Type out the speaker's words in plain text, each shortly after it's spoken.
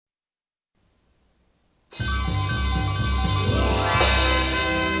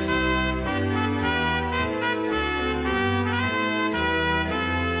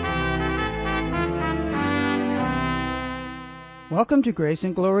Welcome to Grace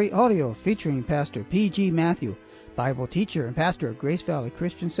and Glory Audio, featuring Pastor P.G. Matthew, Bible teacher and pastor of Grace Valley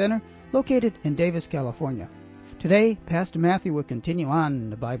Christian Center, located in Davis, California. Today, Pastor Matthew will continue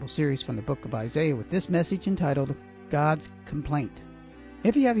on the Bible series from the book of Isaiah with this message entitled, God's Complaint.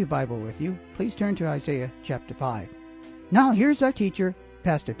 If you have your Bible with you, please turn to Isaiah chapter 5. Now, here's our teacher,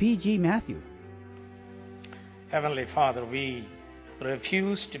 Pastor P.G. Matthew. Heavenly Father, we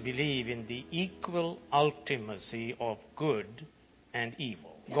refuse to believe in the equal ultimacy of good and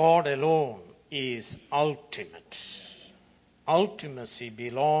evil. God alone is ultimate. Ultimacy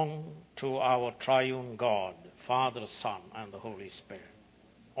belongs to our triune God, Father, Son, and the Holy Spirit.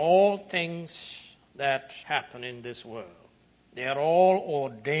 All things that happen in this world, they are all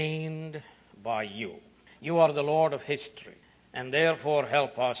ordained by you. You are the Lord of history, and therefore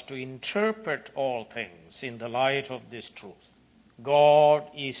help us to interpret all things in the light of this truth. God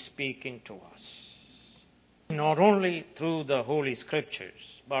is speaking to us, not only through the Holy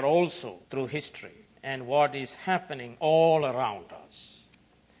Scriptures, but also through history and what is happening all around us.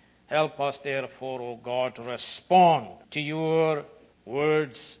 Help us, therefore, O God, to respond to your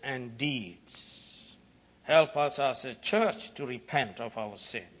words and deeds. Help us as a church to repent of our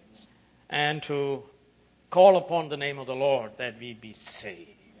sins and to call upon the name of the Lord that we be saved.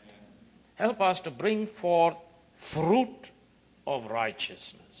 Help us to bring forth fruit of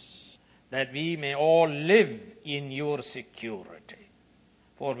righteousness, that we may all live in your security.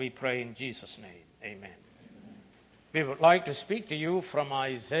 For we pray in Jesus' name, amen. We would like to speak to you from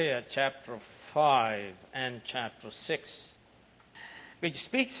Isaiah chapter 5 and chapter 6, which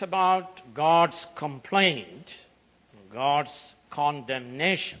speaks about God's complaint, God's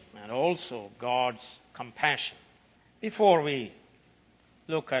condemnation, and also God's compassion. Before we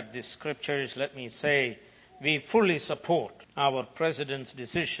look at these scriptures, let me say we fully support our President's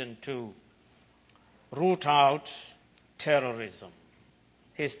decision to root out terrorism.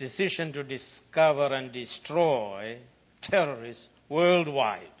 His decision to discover and destroy terrorists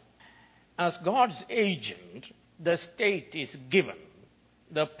worldwide. As God's agent, the state is given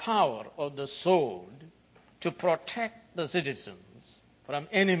the power of the sword to protect the citizens from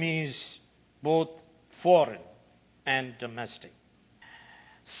enemies both foreign and domestic.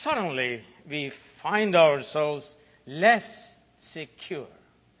 Suddenly, we find ourselves less secure,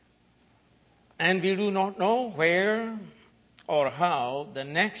 and we do not know where or how the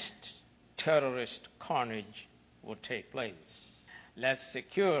next terrorist carnage would take place. Less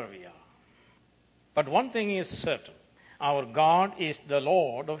secure we are. But one thing is certain. Our God is the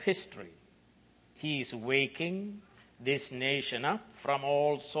Lord of history. He is waking this nation up from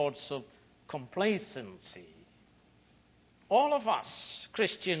all sorts of complacency. All of us,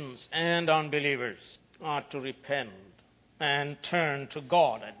 Christians and unbelievers, are to repent and turn to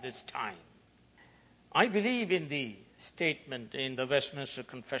God at this time. I believe in the statement in the Westminster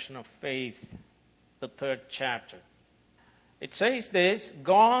Confession of Faith, the 3rd chapter. It says this: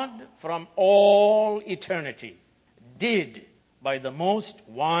 God from all eternity did, by the most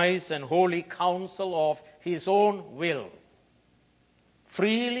wise and holy counsel of his own will,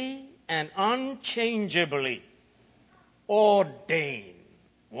 freely and unchangeably ordain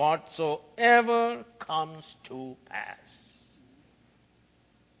whatsoever comes to pass.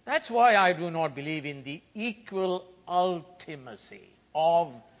 That's why I do not believe in the equal ultimacy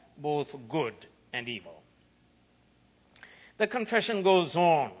of both good and evil. The confession goes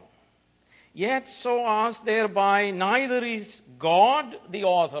on. Yet so as thereby neither is God the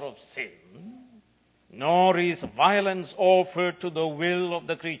author of sin, nor is violence offered to the will of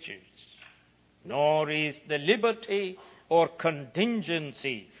the creatures, nor is the liberty or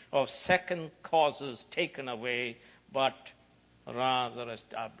contingency of second causes taken away, but rather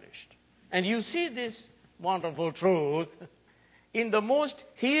established. And you see this wonderful truth in the most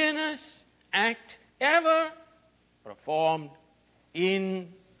heinous act ever performed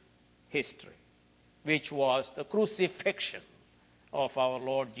in history, which was the crucifixion of our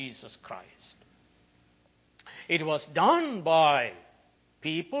Lord Jesus Christ. It was done by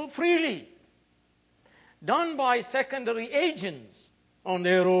people freely, done by secondary agents on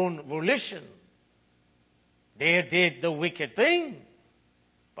their own volition. They did the wicked thing,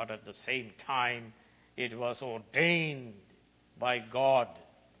 but at the same time, it was ordained by God.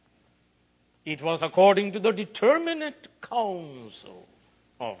 It was according to the determinate counsel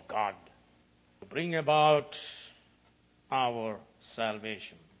of God to bring about our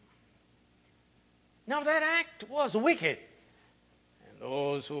salvation. Now that act was wicked, and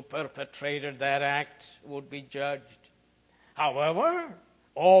those who perpetrated that act would be judged. However,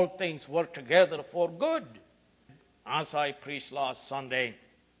 all things work together for good. As I preached last Sunday,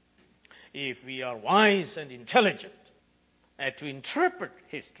 if we are wise and intelligent to interpret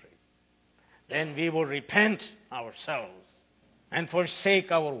history, then we will repent ourselves and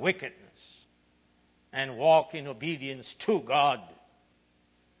forsake our wickedness and walk in obedience to God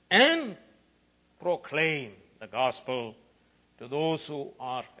and proclaim the gospel to those who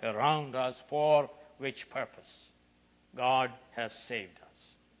are around us, for which purpose God has saved us.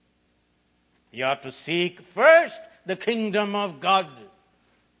 We are to seek first the kingdom of God.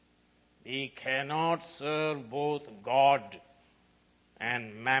 We cannot serve both God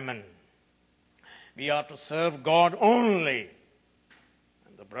and mammon. We are to serve God only.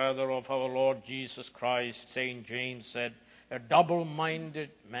 And the brother of our Lord Jesus Christ, St. James, said, a double-minded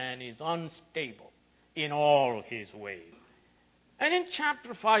man is unstable in all his ways. And in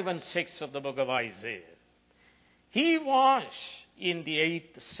chapter 5 and 6 of the book of Isaiah, he was in the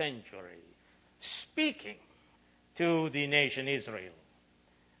 8th century speaking to the nation Israel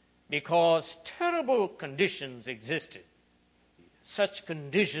because terrible conditions existed. Such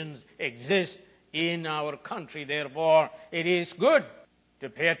conditions exist in our country. Therefore, it is good to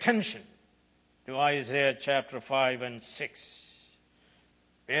pay attention to Isaiah chapter 5 and 6.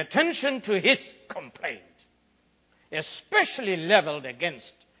 Pay attention to his complaint, especially leveled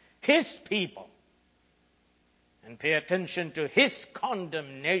against his people. And pay attention to his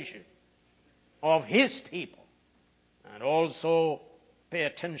condemnation of his people. And also pay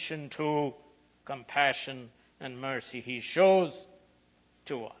attention to compassion and mercy he shows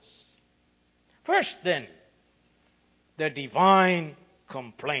to us. First then, the divine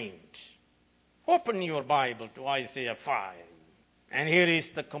complaint. Open your Bible to Isaiah 5. And here is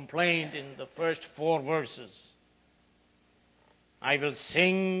the complaint in the first 4 verses. I will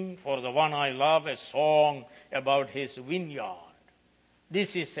sing for the one I love a song about his vineyard.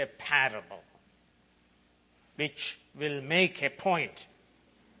 This is a parable which will make a point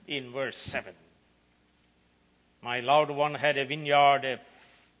in verse 7. My loved one had a vineyard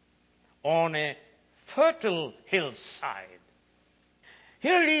on a fertile hillside.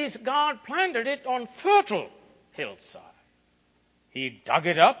 Here it is, God planted it on fertile hillside. He dug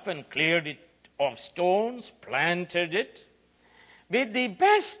it up and cleared it of stones, planted it with the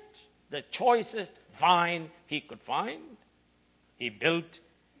best, the choicest vine he could find. He built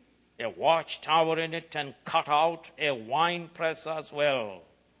a watchtower in it and cut out a wine press as well.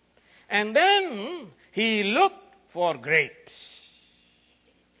 And then he looked for grapes.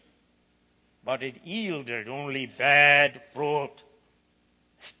 But it yielded only bad fruit,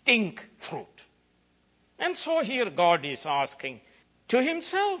 stink fruit. And so here God is asking to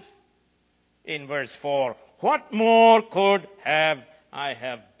himself in verse 4, what more could I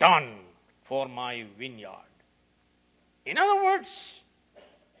have done for my vineyard? In other words,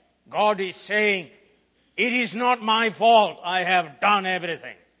 God is saying, it is not my fault. I have done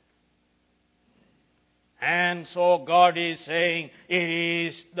everything. And so God is saying, it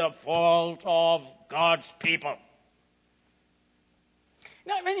is the fault of God's people.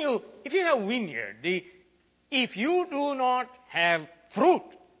 Now, if you have vineyard, if you do not have fruit,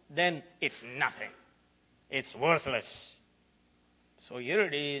 then it's nothing. It's worthless. So here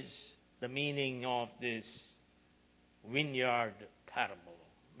it is, the meaning of this vineyard parable.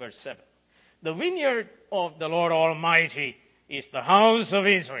 Verse 7. The vineyard of the Lord Almighty is the house of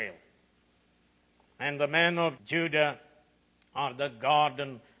Israel, and the men of Judah are the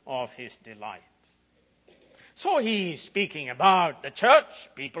garden of his delight. So he is speaking about the church,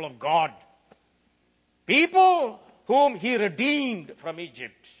 people of God, people whom he redeemed from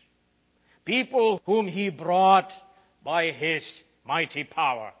Egypt, people whom he brought by his mighty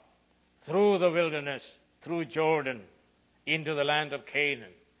power through the wilderness, through Jordan, into the land of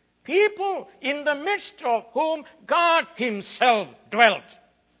Canaan. People in the midst of whom God himself dwelt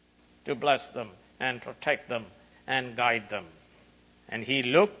to bless them and protect them and guide them. And he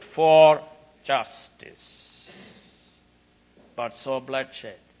looked for justice, but saw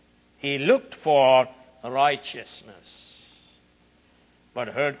bloodshed. He looked for righteousness, but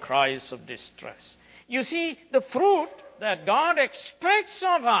heard cries of distress. You see, the fruit that God expects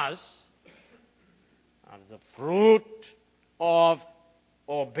of us are the fruit of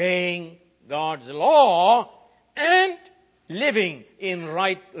obeying God's law and living in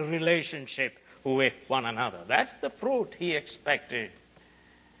right relationship with one another. That's the fruit he expected.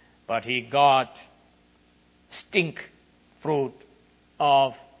 But he got stink fruit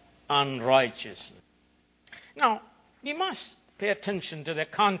of unrighteousness. Now, we must pay attention to the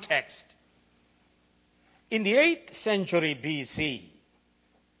context. In the 8th century BC,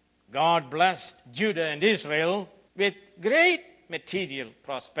 God blessed Judah and Israel with great material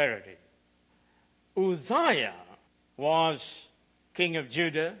prosperity. Uzziah was king of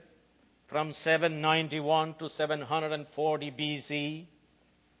Judah from 791 to 740 BC.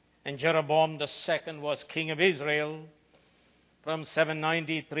 And Jeroboam the second was king of Israel from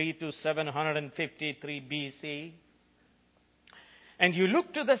 793 to 753 BC. And you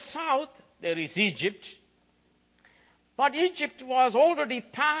look to the south, there is Egypt. But Egypt was already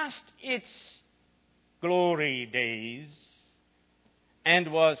past its glory days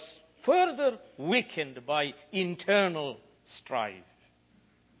and was further weakened by internal strife.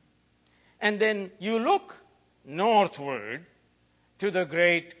 And then you look northward to the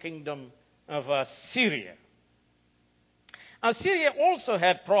great kingdom of Assyria. Assyria also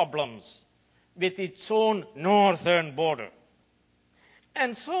had problems with its own northern border.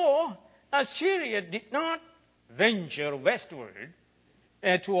 And so Assyria did not venture westward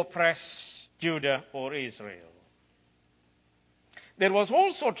to oppress Judah or Israel. There was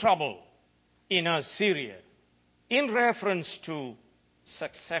also trouble in Assyria in reference to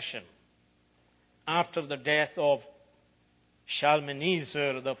succession. After the death of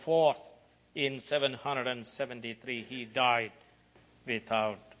Shalmaneser IV in 773, he died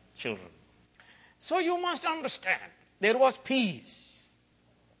without children. So you must understand, there was peace.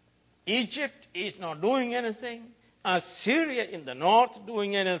 Egypt is not doing anything. Assyria in the north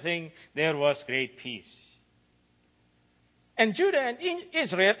doing anything. There was great peace. And Judah and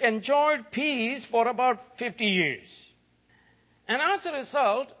Israel enjoyed peace for about 50 years. And as a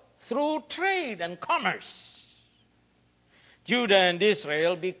result, through trade and commerce, Judah and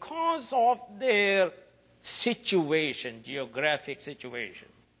Israel, because of their situation, geographic situation,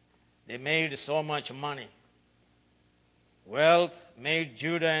 they made so much money. Wealth made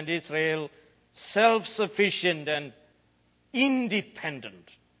Judah and Israel self-sufficient and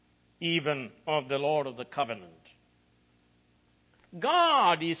independent, even of the Lord of the covenant.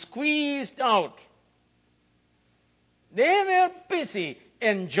 God is squeezed out. They were busy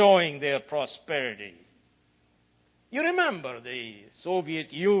enjoying their prosperity. You remember the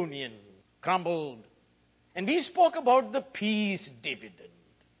Soviet Union crumbled, and we spoke about the peace dividend.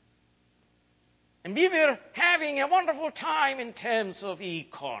 And we were having a wonderful time in terms of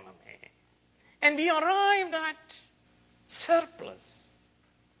economy. And we arrived at surplus,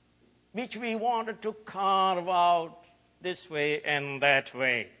 which we wanted to carve out this way and that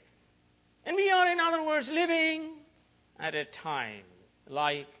way. And we are, in other words, living at a time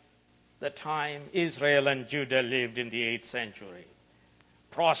like the time Israel and Judah lived in the 8th century.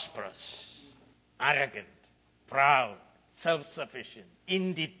 Prosperous, arrogant, proud, self-sufficient,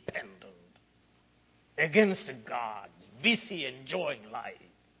 independent, against God, busy enjoying life.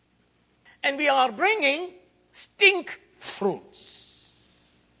 And we are bringing stink fruits.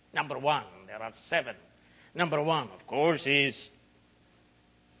 Number one, there are 7. Number one, of course, is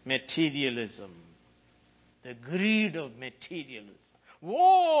materialism. The greed of materialism.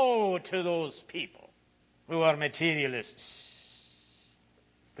 Woe to those people who are materialists.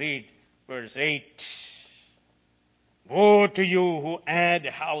 Read verse 8. Woe to you who add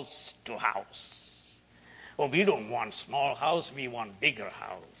house to house. Oh, we don't want small house, we want bigger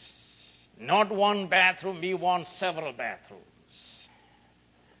house. Not one bathroom, we want several bathrooms.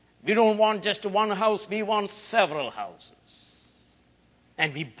 We don't want just one house, we want several houses.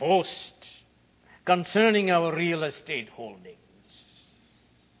 And we boast concerning our real estate holdings.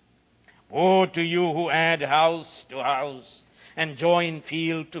 Woe to you who add house to house and join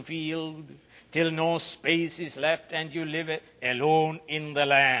field to field, till no space is left and you live alone in the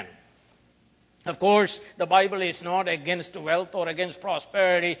land. Of course, the Bible is not against wealth or against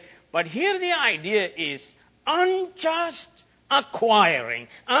prosperity, but here the idea is unjust acquiring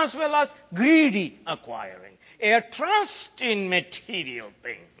as well as greedy acquiring, a trust in material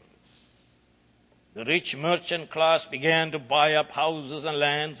things. The rich merchant class began to buy up houses and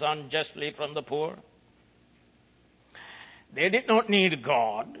lands unjustly from the poor. They did not need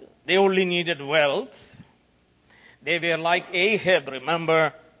God. They only needed wealth. They were like Ahab,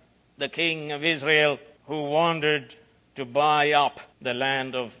 remember, the king of Israel, who wanted to buy up the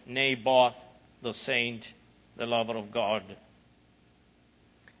land of Naboth, the saint, the lover of God.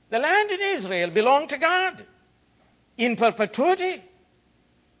 The land in Israel belonged to God in perpetuity.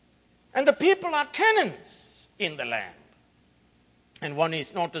 And the people are tenants in the land. And one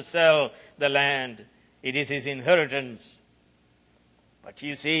is not to sell the land. It is his inheritance. But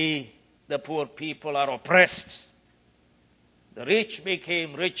you see, the poor people are oppressed. The rich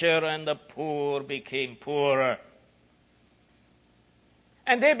became richer and the poor became poorer.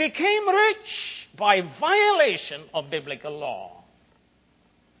 And they became rich by violation of biblical law.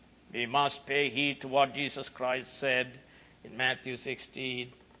 We must pay heed to what Jesus Christ said in Matthew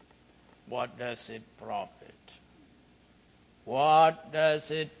 16. What does it profit What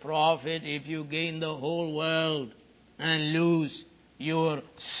does it profit if you gain the whole world and lose your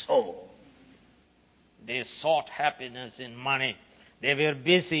soul? They sought happiness in money. They were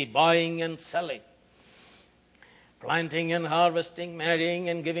busy buying and selling, planting and harvesting, marrying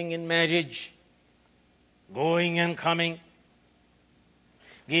and giving in marriage, going and coming,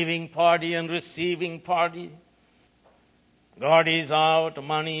 giving party and receiving party. God is out,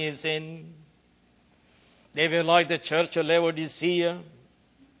 money is in. They were like the church of Laodicea.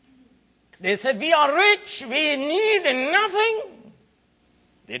 They said, we are rich, we need nothing.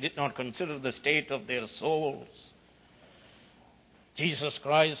 They did not consider the state of their souls. Jesus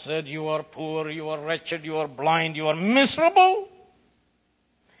Christ said, you are poor, you are wretched, you are blind, you are miserable.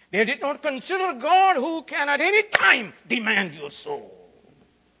 They did not consider God, who can at any time demand your soul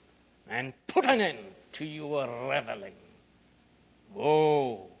and put an end to your reveling.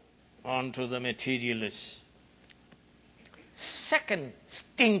 Woe unto the materialists. Second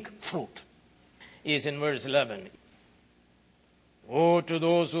stink fruit is in verse 11. Woe to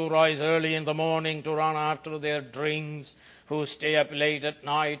those who rise early in the morning to run after their drinks, who stay up late at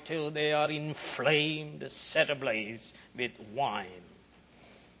night till they are inflamed, set ablaze with wine.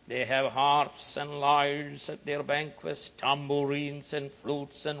 They have harps and lyres at their banquets, tambourines and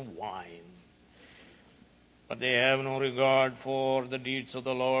flutes and wine. But they have no regard for the deeds of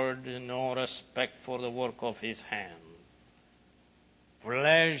the Lord, and no respect for the work of his hand.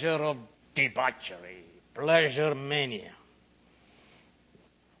 Pleasure of debauchery, pleasure mania.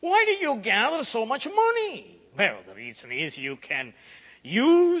 Why do you gather so much money? Well, the reason is you can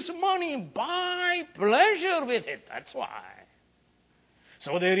use money, buy pleasure with it. That's why.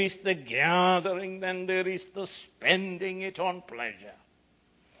 So there is the gathering, then there is the spending it on pleasure.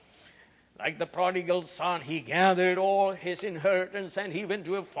 Like the prodigal son, he gathered all his inheritance and he went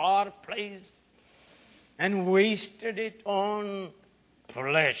to a far place and wasted it on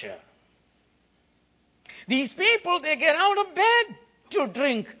pleasure. These people, they get out of bed to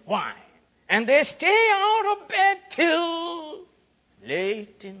drink wine. And they stay out of bed till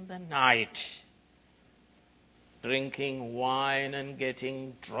late in the night, drinking wine and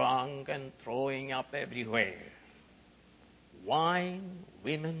getting drunk and throwing up everywhere. Wine,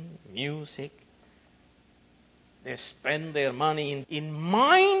 women, music. They spend their money in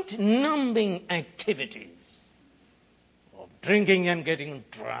mind-numbing activities of drinking and getting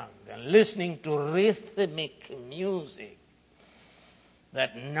drunk and listening to rhythmic music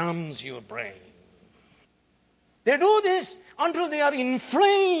that numbs your brain. They do this until they are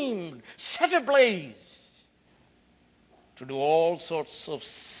inflamed, set ablaze to do all sorts of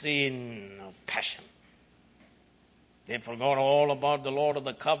sin of passion. They forgot all about the Lord of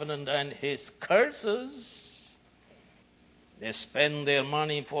the covenant and his curses. They spend their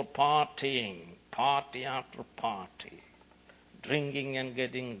money for partying, party after party, drinking and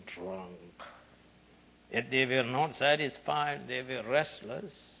getting drunk. Yet they were not satisfied, they were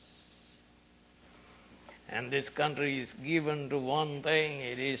restless. And this country is given to one thing.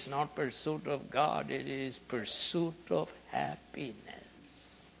 It is not pursuit of God, it is pursuit of happiness.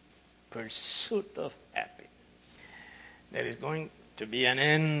 Pursuit of happiness. There is going to be an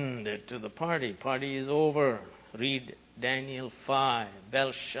end to the party. Party is over. Read Daniel 5.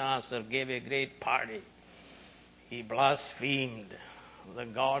 Belshazzar gave a great party. He blasphemed the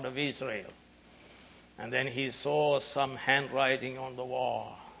God of Israel. And then he saw some handwriting on the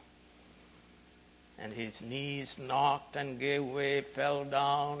wall. And his knees knocked and gave way, fell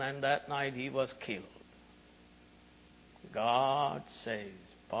down, and that night he was killed. God says,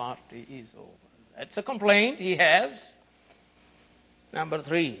 party is over. That's a complaint he has. Number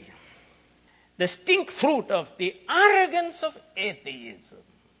 3, the stink fruit of the arrogance of atheism.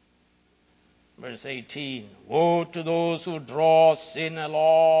 Verse 18, woe to those who draw sin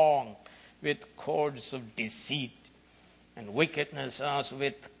along with cords of deceit and wickedness as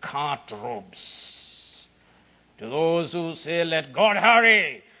with cart ropes. To those who say, let God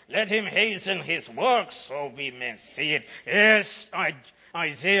hurry, let him hasten his work so we may see it. Yes,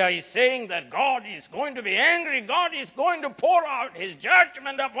 Isaiah is saying that God is going to be angry. God is going to pour out his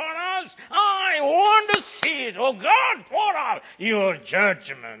judgment upon us. I want to see it. Oh God, pour out your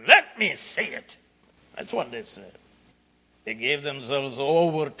judgment. Let me see it. That's what they said. They gave themselves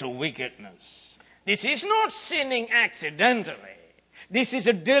over to wickedness. This is not sinning accidentally. This is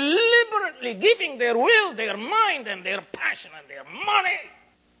a deliberately giving their will, their mind, and their passion and their money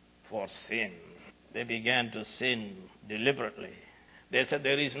for sin. They began to sin deliberately. They said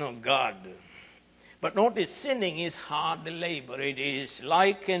there is no God. But notice, sinning is hard labor. It is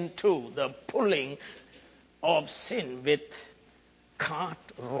likened to the pulling of sin with cart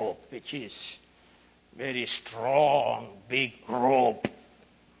rope, which is very strong, big rope.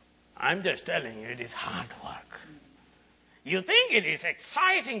 I'm just telling you, it is hard work. You think it is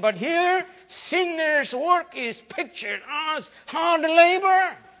exciting, but here, sinners' work is pictured as hard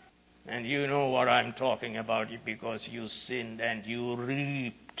labor. And you know what I'm talking about because you sinned and you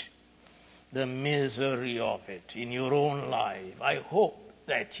reaped the misery of it in your own life. I hope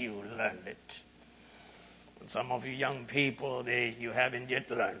that you learned it. And some of you young people, you haven't yet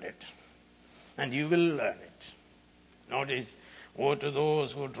learned it. And you will learn it. Notice, woe to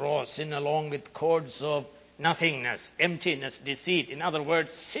those who draw sin along with cords of nothingness, emptiness, deceit. In other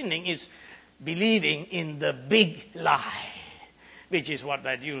words, sinning is believing in the big lie, which is what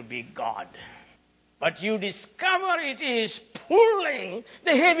that you'll be God. But you discover it is pulling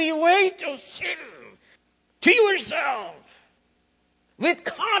the heavy weight of sin to yourself with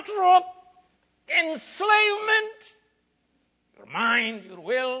cart rope, enslavement, your mind, your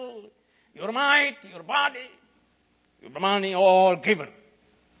will, your might, your body, your money, all given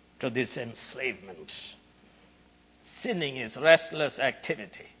to this enslavement. Sinning is restless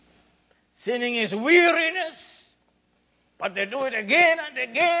activity. Sinning is weariness, but they do it again and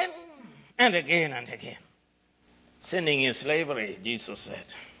again and again and again. Sinning is slavery, Jesus said,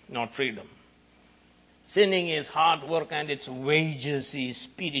 not freedom. Sinning is hard work and its wages is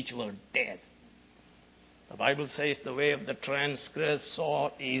spiritual death. The Bible says the way of the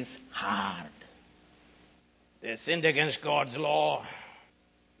transgressor is hard. They sinned against God's law.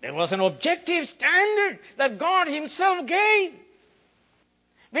 There was an objective standard that God himself gave,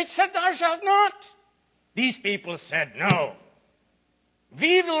 which said, thou shalt not. These people said, no.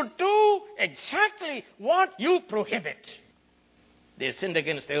 We will do exactly what you prohibit. They sinned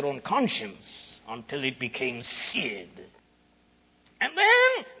against their own conscience until it became seared. And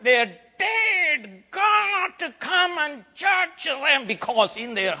then they dared God to come and judge them because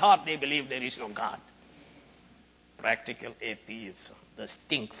in their heart they believe there is no God. Practical atheism, the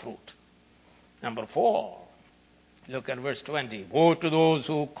stink fruit. Number 4, look at verse 20. Woe to those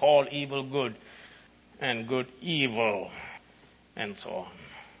who call evil good and good evil, and so on.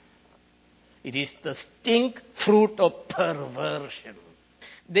 It is the stink fruit of perversion.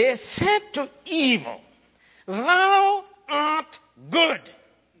 They said to evil, thou art good.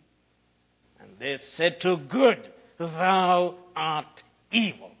 And they said to good, thou art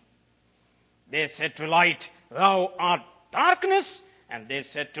evil. They said to light, thou art darkness. And they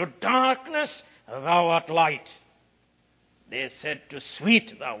said to darkness, thou art light. They said to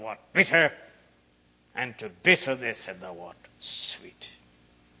sweet, thou art bitter. And to bitter they said, thou art sweet.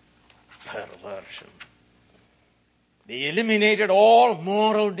 Perversion. They eliminated all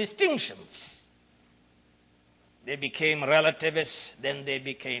moral distinctions. They became relativists, then they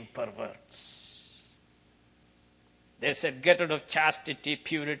became perverts. They said, get rid of chastity,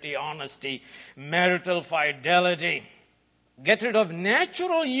 purity, honesty, marital fidelity. Get rid of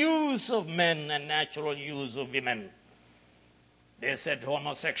natural use of men and natural use of women. They said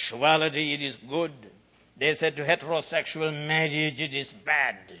homosexuality, it is good. They said to heterosexual marriage, it is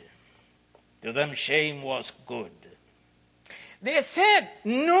bad. To them, shame was good. They said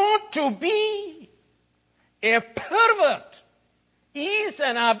not to be a pervert is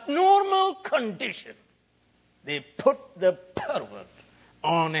an abnormal condition. They put the pervert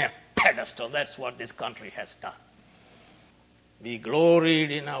on a pedestal. That's what this country has done. We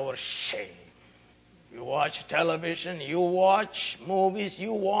gloried in our shame. You watch television, you watch movies,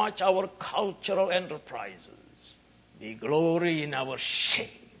 you watch our cultural enterprises. We glory in our shame.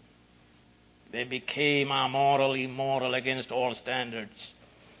 They became amoral, immoral against all standards.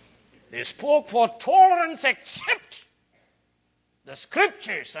 They spoke for tolerance except the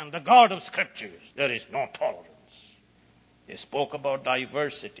Scriptures and the God of Scriptures. There is no tolerance. They spoke about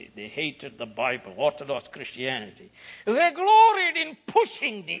diversity. They hated the Bible, Orthodox Christianity. They gloried in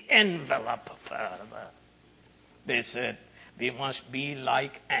pushing the envelope further. They said, we must be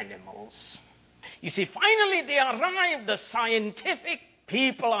like animals. You see, finally they arrived, the scientific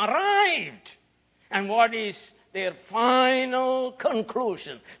people arrived. And what is their final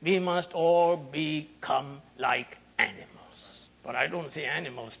conclusion? We must all become like animals. But I don't see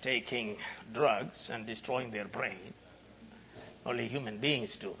animals taking drugs and destroying their brain. Only human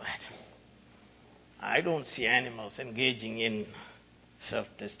beings do that. I don't see animals engaging in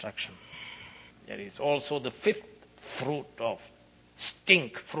self-destruction. There is also the 5th fruit of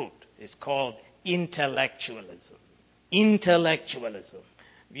stink fruit. It's called intellectualism. Intellectualism.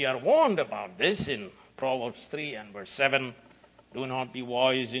 We are warned about this in Proverbs 3 and verse 7. Do not be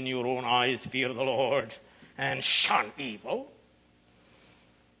wise in your own eyes, fear the Lord, and shun evil.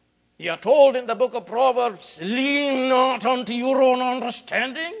 You are told in the book of Proverbs, lean not unto your own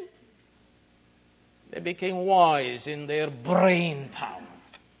understanding. They became wise in their brain power.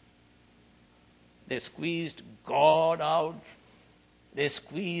 They squeezed God out. They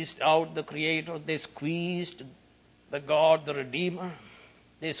squeezed out the Creator. They squeezed the God, the Redeemer.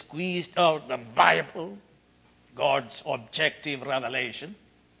 They squeezed out the Bible, God's objective revelation.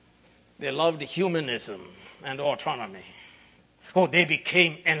 They loved humanism and autonomy. Oh, they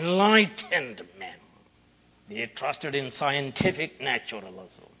became enlightened men. They trusted in scientific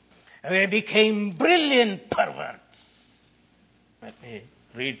naturalism. They became brilliant perverts. Let me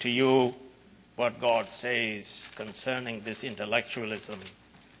read to you what God says concerning this intellectualism.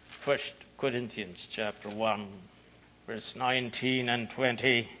 1 Corinthians chapter 1, verse 19 and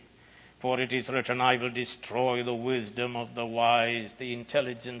 20. For it is written, I will destroy the wisdom of the wise, the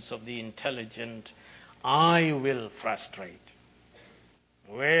intelligence of the intelligent I will frustrate.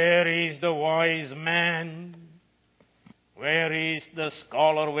 Where is the wise man? Where is the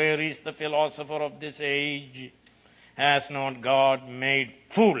scholar? Where is the philosopher of this age? Has not God made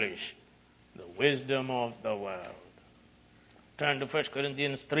foolish the wisdom of the world? Turn to 1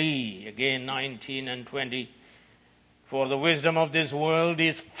 Corinthians 3, again 19 and 20. For the wisdom of this world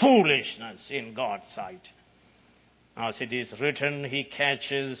is foolishness in God's sight. As it is written, he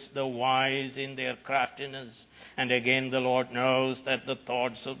catches the wise in their craftiness. And again the Lord knows that the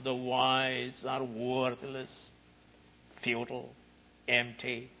thoughts of the wise are worthless, futile,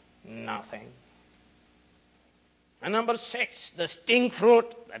 empty, nothing. And number 6, the stink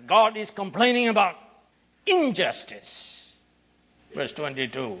fruit that God is complaining about, injustice. Verse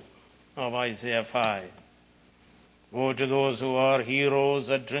 22 of Isaiah 5. Woe to those who are heroes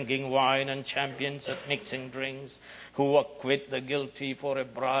at drinking wine and champions at mixing drinks, who acquit the guilty for a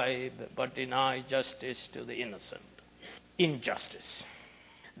bribe but deny justice to the innocent. Injustice.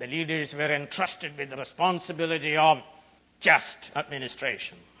 The leaders were entrusted with the responsibility of just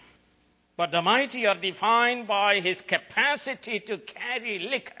administration. But the mighty are defined by his capacity to carry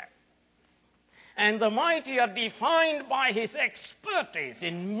liquor. And the mighty are defined by his expertise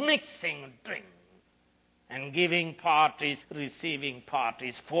in mixing drink and giving parties, receiving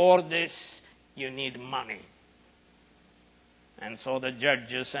parties. For this, you need money. And so the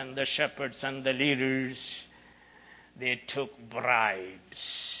judges and the shepherds and the leaders, they took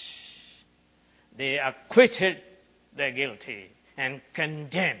bribes. They acquitted the guilty and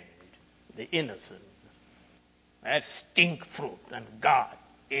condemned the innocent. That's stink fruit, and God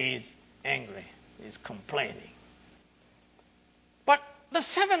is angry, is complaining. But the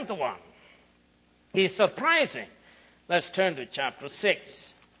 7th one is surprising. Let's turn to chapter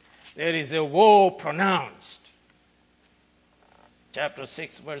 6. There is a woe pronounced. Chapter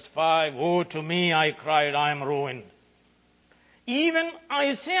 6, verse 5, woe to me, I cried, I am ruined. Even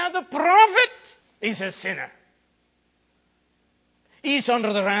Isaiah the prophet is a sinner. He's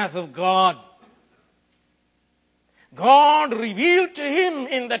under the wrath of God. God revealed to him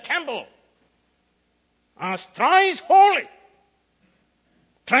in the temple as thrice holy,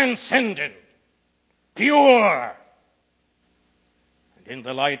 transcendent, pure. And in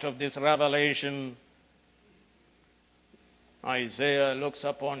the light of this revelation, Isaiah looks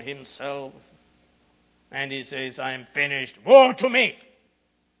upon himself and he says, I am finished. Woe to me!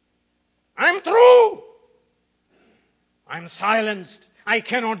 I'm through! I'm silenced. I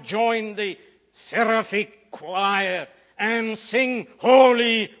cannot join the seraphic choir and sing,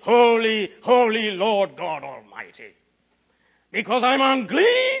 Holy, holy, holy Lord God Almighty. Because I'm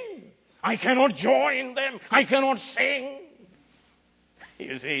unclean. I cannot join them. I cannot sing.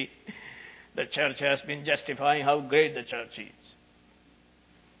 You see, the church has been justifying how great the church is.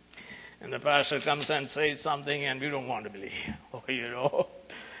 And the pastor comes and says something and we don't want to believe. Oh, you know,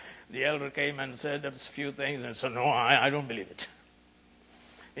 the elder came and said a few things and said, no, I don't believe it.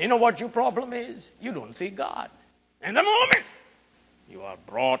 You know what your problem is? You don't see God. And the moment you are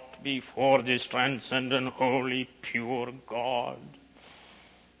brought before this transcendent, holy, pure God,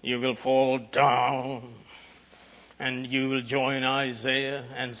 you will fall down and you will join Isaiah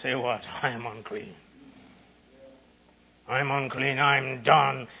and say, what? I am unclean. I'm unclean. I'm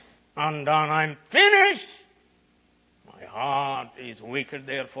done. Undone. I'm finished. My heart is wicked,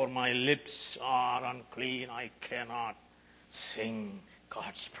 therefore my lips are unclean. I cannot sing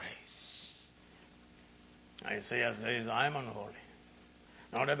God's praise. Isaiah says, I am unholy.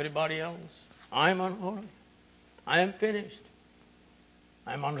 Not everybody else. I am unholy. I am finished.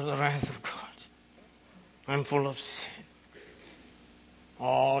 I am under the wrath of God. I'm full of sin.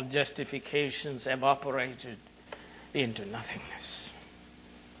 All justifications evaporated into nothingness.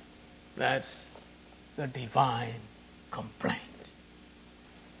 That's the divine complaint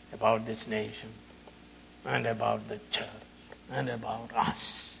about this nation and about the church and about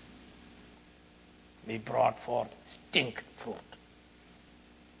us. We brought forth stink fruit.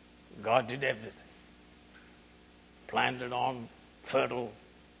 God did everything. Planted on fertile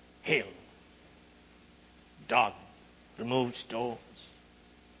hill. Dug, removed stones.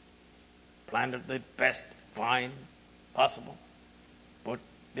 Planted the best vine possible.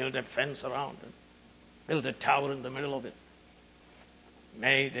 Built a fence around it. Built a tower in the middle of it.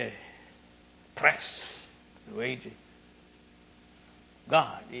 Made a press. Waiting.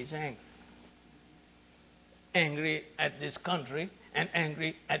 God is angry. Angry at this country, and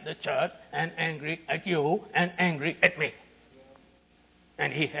angry at the church, and angry at you, and angry at me.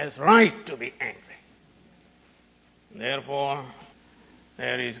 And He has right to be angry. Therefore,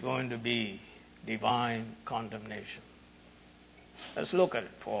 there is going to be divine condemnation. Let's look at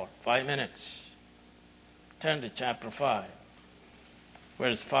it for 5 minutes. Turn to chapter 5,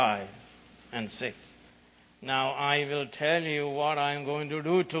 verse 5 and 6. Now I will tell you what I am going to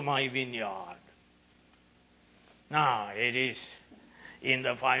do to my vineyard. Now it is, in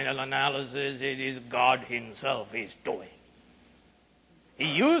the final analysis, it is God Himself is doing. He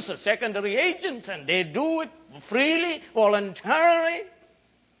uses secondary agents and they do it freely, voluntarily.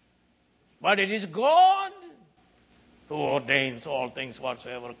 But it is God who ordains all things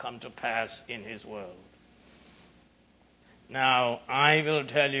whatsoever come to pass in His world. Now, I will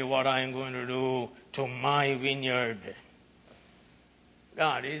tell you what I am going to do to my vineyard.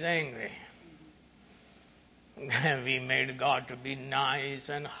 God is angry. We made God to be nice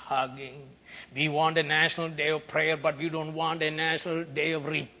and hugging. We want a national day of prayer, but we don't want a national day of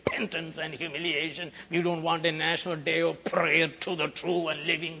repentance and humiliation. We don't want a national day of prayer to the true and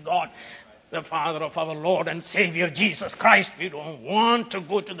living God, the Father of our Lord and Savior Jesus Christ. We don't want to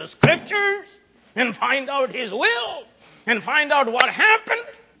go to the Scriptures and find out His will and find out what happened.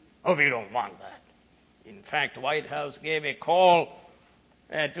 Oh, we don't want that. In fact, White House gave a call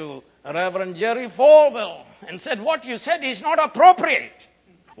to Reverend Jerry Falwell and said, what you said is not appropriate.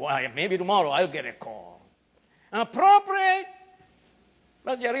 Why, maybe tomorrow I'll get a call. Appropriate?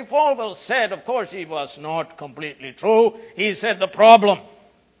 Well, Jerry Falwell said, of course, he was not completely true. He said the problem.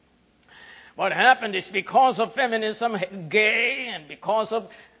 What happened is because of feminism, gay, and because of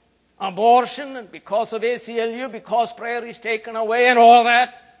abortion, and because of ACLU, because prayer is taken away and all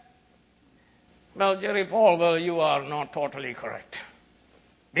that. Well, Jerry Falwell, you are not totally correct.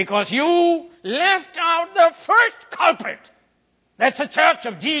 Because you left out the first culprit. That's the Church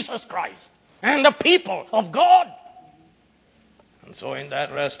of Jesus Christ and the people of God. And so in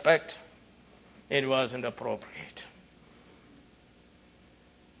that respect, it wasn't appropriate.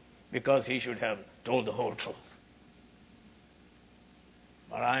 Because he should have told the whole truth.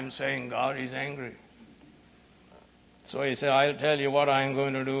 But I'm saying God is angry. So he said, I'll tell you what I'm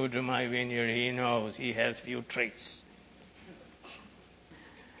going to do to my vineyard. He knows. He has few tricks.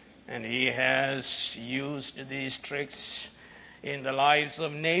 And he has used these tricks in the lives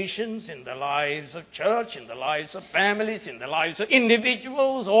of nations, in the lives of church, in the lives of families, in the lives of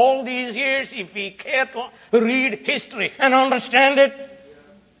individuals. All these years, if we care to read history and understand it,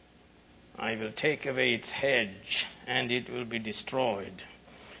 I will take away its hedge and it will be destroyed.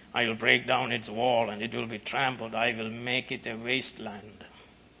 I will break down its wall and it will be trampled. I will make it a wasteland.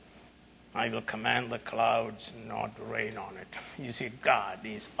 I will command the clouds not to rain on it. You see, God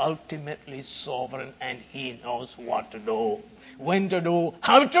is ultimately sovereign and He knows what to do, when to do,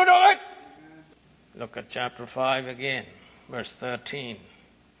 how to do it. Look at chapter 5 again, verse 13.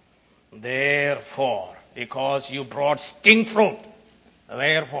 Therefore, because you brought stink fruit,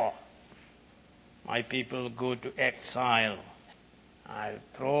 therefore, my people go to exile. I'll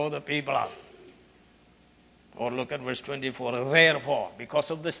throw the people out. Or look at verse 24. Therefore,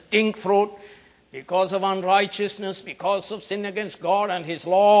 because of the stink fruit, because of unrighteousness, because of sin against God and His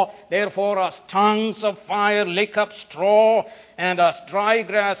law, therefore as tongues of fire lick up straw, and as dry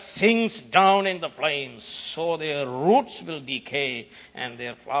grass sinks down in the flames, so their roots will decay, and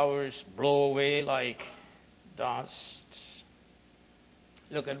their flowers blow away like dust.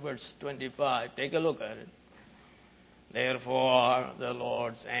 Look at verse 25. Take a look at it. Therefore, the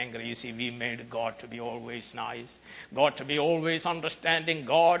Lord's anger. You see, we made God to be always nice. God to be always understanding.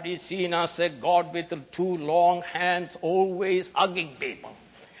 God is seen as a God with two long hands, always hugging people.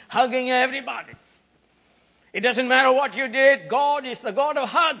 Hugging everybody. It doesn't matter what you did. God is the God of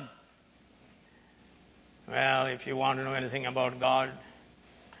hug. Well, if you want to know anything about God,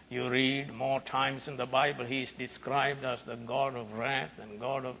 you read more times in the Bible, He is described as the God of wrath and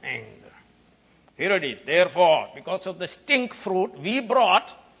God of anger. Here it is. Therefore, because of the stink fruit we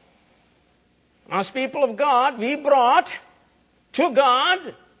brought, as people of God, we brought to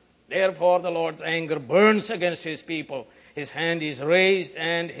God. Therefore, the Lord's anger burns against His people. His hand is raised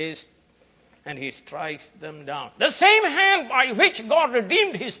and His and he strikes them down. The same hand by which God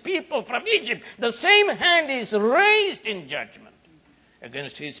redeemed his people from Egypt, the same hand is raised in judgment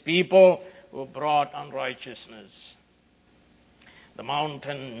against his people who brought unrighteousness. The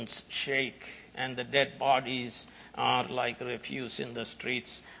mountains shake and the dead bodies are like refuse in the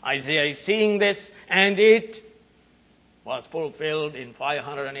streets. Isaiah is seeing this, and it was fulfilled in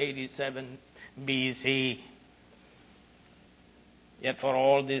 587 BC. Yet for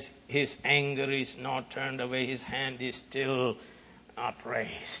all this, his anger is not turned away. His hand is still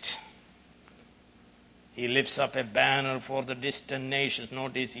upraised. He lifts up a banner for the distant nations.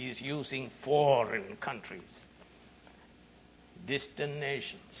 Notice he is using foreign countries. Distant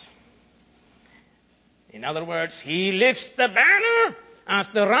nations. In other words, he lifts the banner as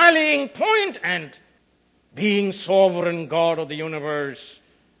the rallying point, and being sovereign God of the universe,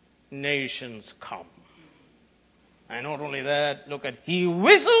 nations come. And not only that, look at, he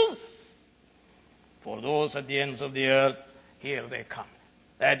whistles for those at the ends of the earth, here they come.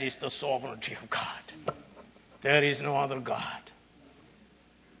 That is the sovereignty of God. There is no other God.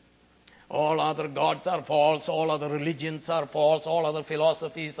 All other gods are false, all other religions are false, all other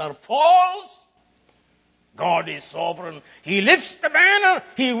philosophies are false. God is sovereign. He lifts the banner,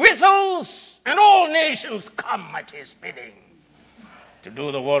 he whistles, and all nations come at his bidding to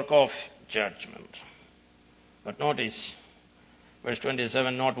do the work of judgment. But notice, verse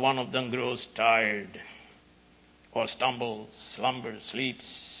 27, not one of them grows tired or stumbles, slumbers,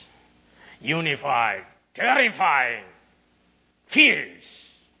 sleeps. Unified, terrifying, fierce,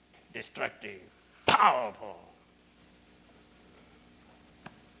 destructive, powerful.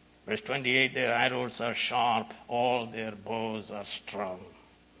 Verse 28, their arrows are sharp, all their bows are strong.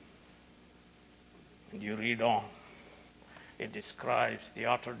 And you read on, it describes the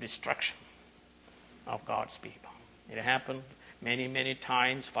utter destruction of God's people. It happened many, many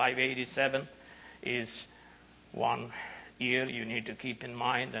times. 587 is one year you need to keep in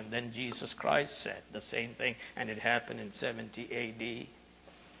mind, and then Jesus Christ said the same thing, and it happened in 70 A.D.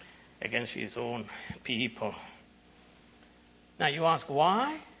 against his own people. Now you ask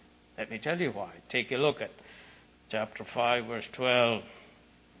why? Let me tell you why. Take a look at chapter 5, verse 12,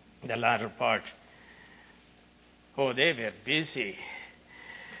 the latter part. Oh, they were busy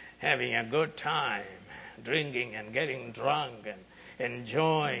having a good time, drinking and getting drunk and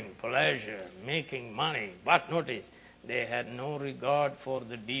enjoying pleasure, making money. But notice, they had no regard for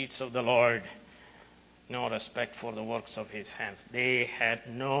the deeds of the Lord, no respect for the works of his hands. They had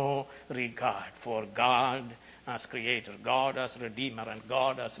no regard for God as creator, God as redeemer, and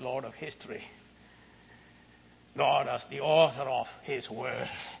God as Lord of history. God as the author of his word.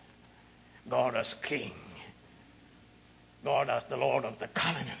 God as king. God as the Lord of the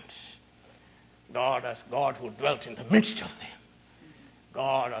covenant. God as God who dwelt in the midst of them.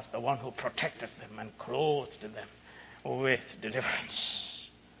 God as the one who protected them and clothed them with deliverance.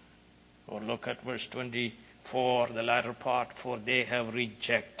 Or look at verse 24, the latter part, for they have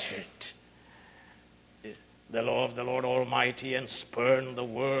rejected the law of the Lord Almighty and spurned the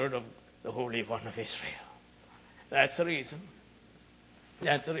word of the Holy One of Israel. That's the reason.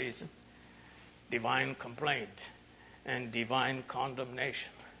 That's the reason. Divine complaint and divine condemnation.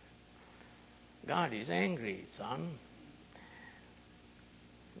 God is angry, son.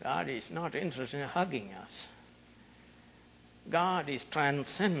 God is not interested in hugging us. God is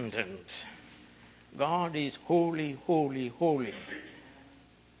transcendent. God is holy, holy, holy.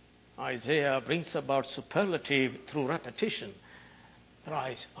 Isaiah brings about superlative through repetition.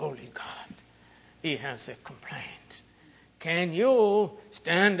 Thrice holy God. He has a complaint. Can you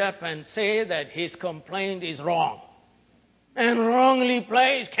stand up and say that his complaint is wrong and wrongly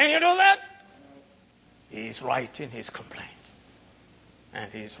placed? Can you do that? He is right in his complaint,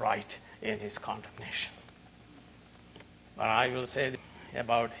 and he is right in his condemnation. But I will say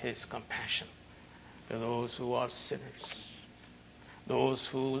about his compassion to those who are sinners, those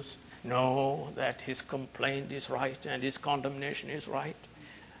who know that his complaint is right and his condemnation is right,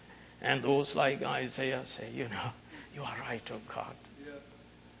 and those like Isaiah say, you are right, oh God,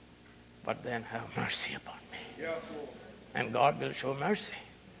 but then have mercy upon me. And God will show mercy.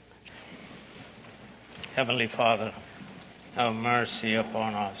 Heavenly Father, have mercy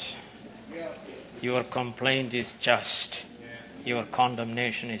upon us. Your complaint is just. Your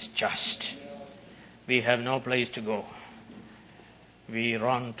condemnation is just. We have no place to go. We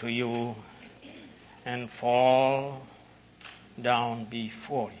run to you and fall down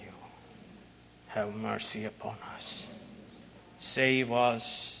before you. Have mercy upon us. Save us.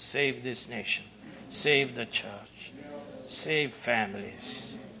 Save this nation. Save the church. Save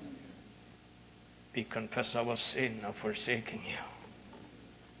families. We confess our sin of forsaking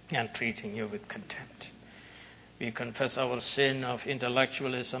you. and treating you with contempt. We confess our sin of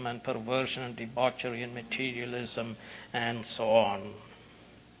intellectualism and perversion and debauchery and materialism and so on.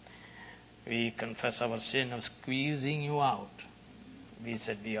 We confess our sin of squeezing you out. We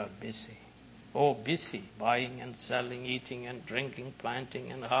said we are busy. Oh, busy, buying and selling, eating and drinking,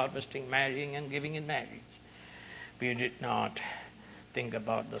 planting and harvesting, marrying and giving in marriage. We did not think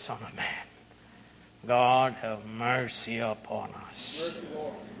about the Son of Man. God, have mercy upon us.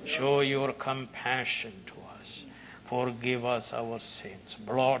 Show your compassion to us. Forgive us our sins.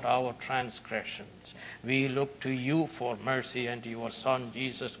 Blot our transgressions. We look to you for mercy and to your Son,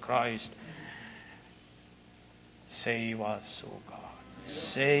 Jesus Christ. Save us, O God.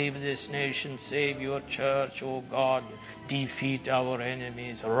 Save this nation. Save your church, O God. Defeat our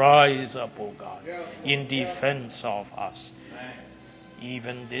enemies. Rise up, O God, in defense of us.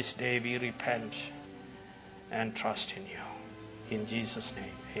 Even this day we repent and trust in you. In Jesus'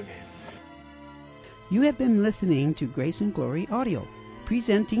 name, amen. You have been listening to Grace and Glory Audio,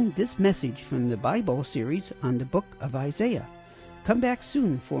 presenting this message from the Bible series on the book of Isaiah. Come back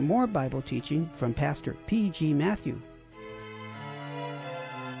soon for more Bible teaching from Pastor P.G. Matthew.